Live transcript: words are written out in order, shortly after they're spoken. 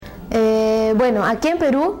Bueno, aquí en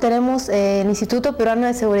Perú tenemos el Instituto Peruano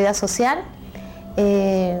de Seguridad Social.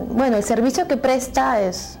 Bueno, el servicio que presta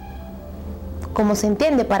es, como se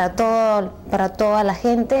entiende, para toda la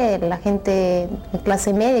gente de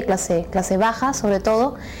clase media y clase baja sobre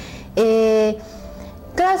todo.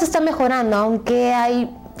 Cada vez se está mejorando, aunque hay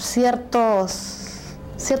ciertos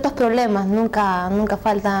problemas, nunca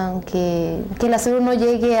faltan que la salud no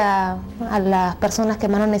llegue a las personas que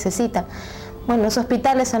más lo necesitan. Bueno, los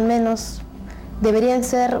hospitales al menos deberían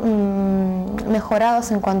ser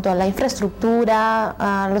mejorados en cuanto a la infraestructura,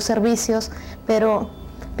 a los servicios, pero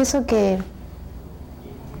pienso que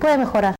puede mejorar.